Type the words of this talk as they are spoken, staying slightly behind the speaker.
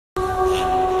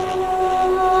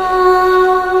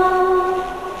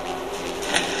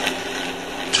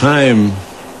time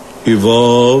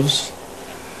evolves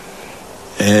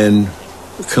and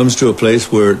comes to a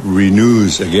place where it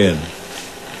renews again.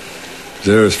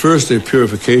 There is first a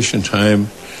purification time,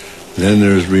 then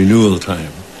there's renewal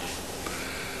time.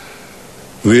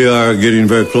 We are getting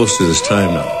very close to this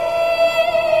time now.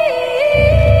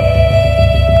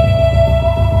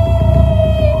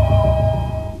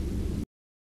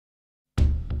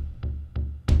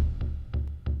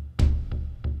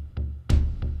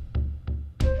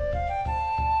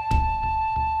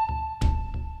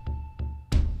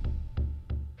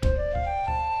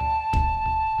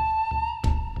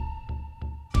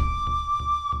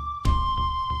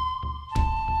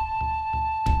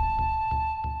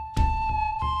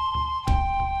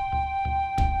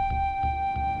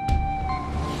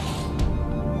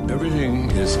 Everything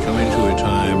is coming to a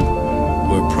time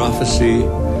where prophecy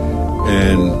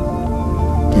and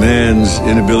man's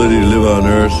inability to live on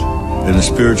earth in a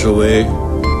spiritual way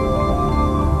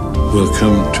will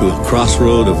come to a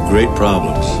crossroad of great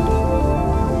problems.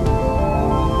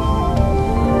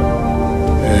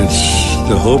 It's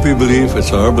the Hopi belief,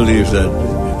 it's our belief that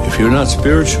if you're not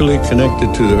spiritually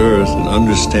connected to the earth and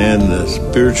understand the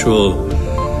spiritual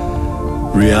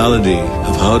reality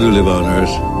of how to live on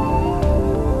earth,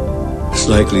 it's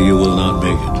likely you will not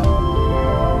make it.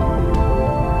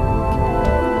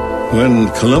 When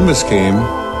Columbus came,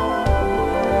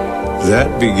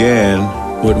 that began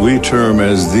what we term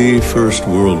as the First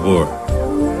World War.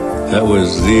 That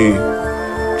was the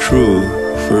true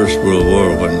First World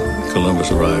War when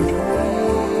Columbus arrived.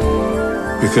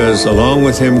 Because along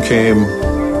with him came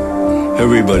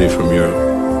everybody from Europe.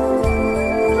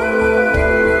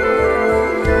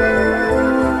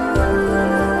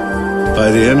 By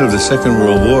the end of the Second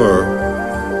World War,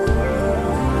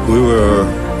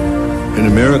 in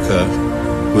America,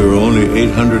 we were only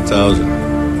 800,000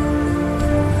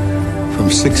 from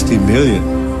 60 million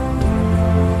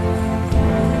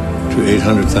to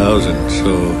 800,000.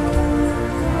 So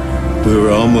we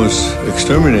were almost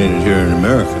exterminated here in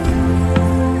America.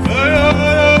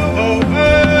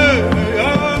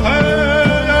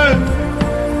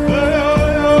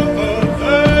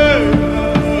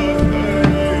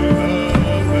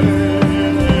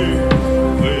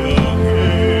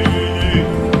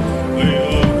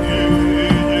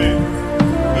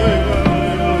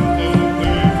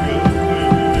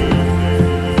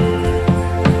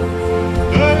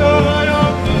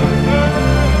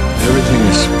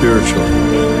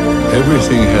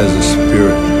 Everything has a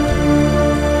spirit.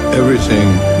 Everything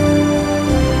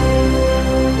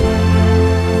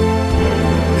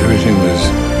was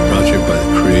brought to you by the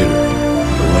Creator,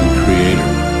 the one Creator.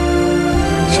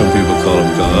 Some people call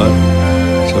him God,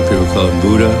 some people call him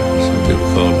Buddha, some people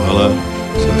call him Allah,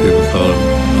 some people call him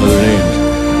other names.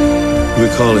 We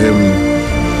call him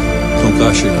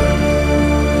Kunkashila,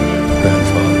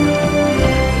 grandfather.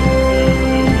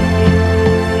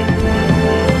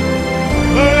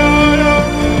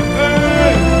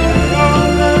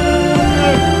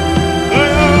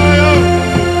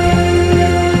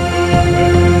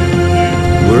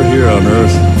 We're here on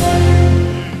Earth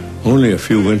only a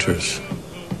few winters.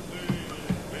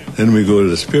 Then we go to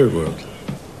the spirit world.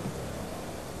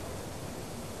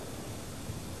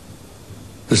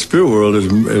 The spirit world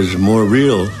is more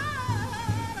real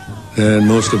than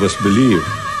most of us believe.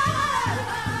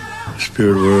 The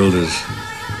spirit world is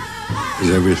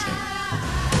everything.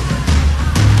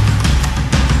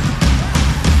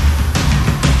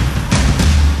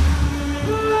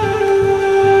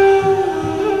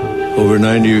 Over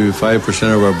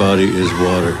 95% of our body is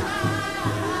water.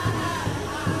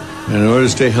 And in order to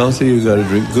stay healthy, you've got to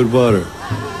drink good water.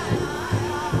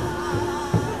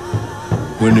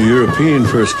 When the European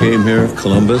first came here,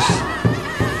 Columbus,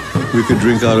 we could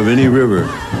drink out of any river.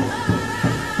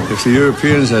 If the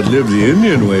Europeans had lived the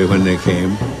Indian way when they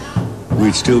came,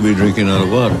 we'd still be drinking out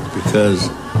of water because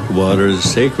water is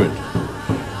sacred.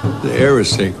 The air is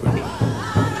sacred.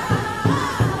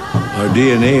 Our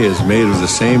DNA is made of the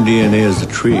same DNA as the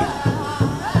tree.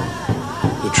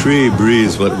 The tree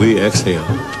breathes what we exhale.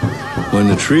 When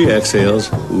the tree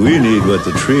exhales, we need what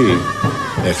the tree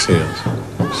exhales.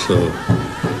 So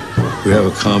we have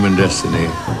a common destiny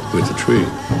with the tree.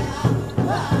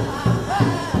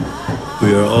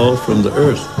 We are all from the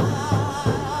earth.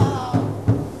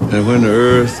 And when the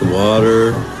earth, the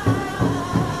water,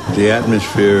 the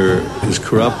atmosphere is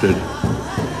corrupted,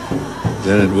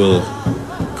 then it will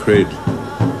create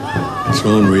its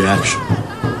own reaction.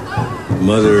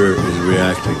 Mother is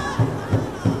reacting.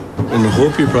 In the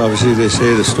Hopi prophecy, they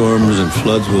say the storms and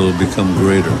floods will become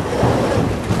greater.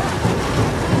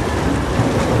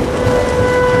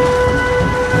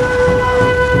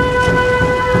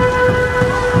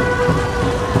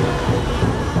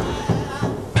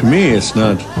 me, it's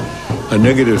not a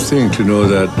negative thing to know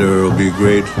that there will be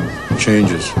great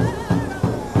changes.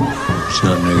 It's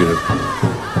not negative.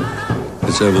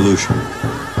 It's evolution.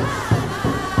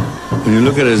 When you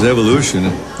look at it as evolution,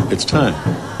 it's time.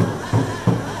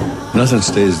 Nothing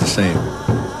stays the same.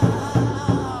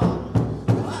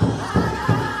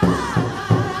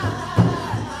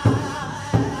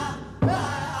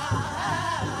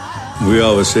 We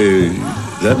always say,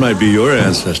 that might be your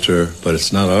ancestor, but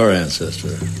it's not our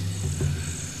ancestor.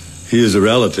 He is a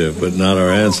relative, but not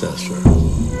our ancestor.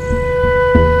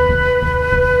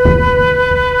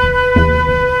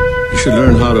 You should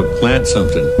learn how to plant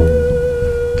something.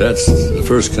 That's the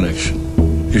first connection.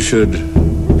 You should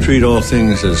treat all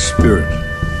things as spirit.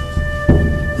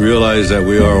 Realize that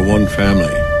we are one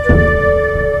family.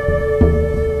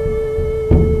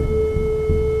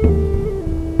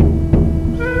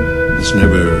 It's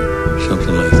never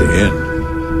something like the end.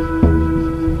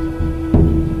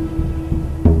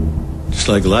 Just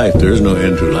like life, there is no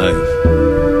end to life.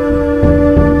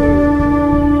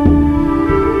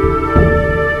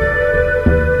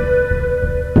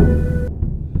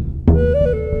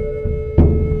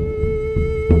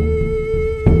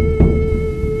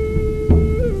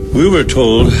 We were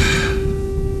told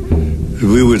that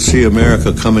we would see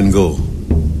America come and go.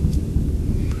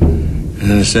 And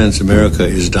in a sense, America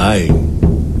is dying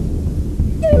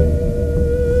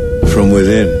from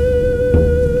within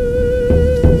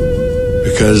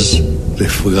because they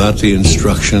forgot the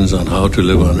instructions on how to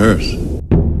live on Earth.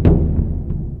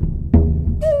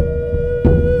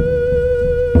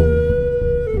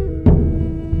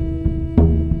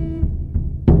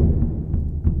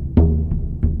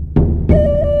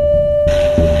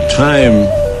 Time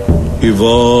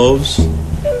evolves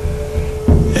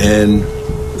and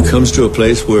comes to a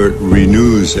place where it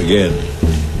renews again.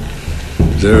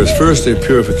 There is first a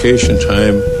purification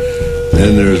time,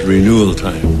 then there is renewal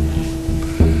time.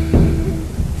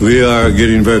 We are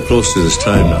getting very close to this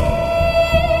time now.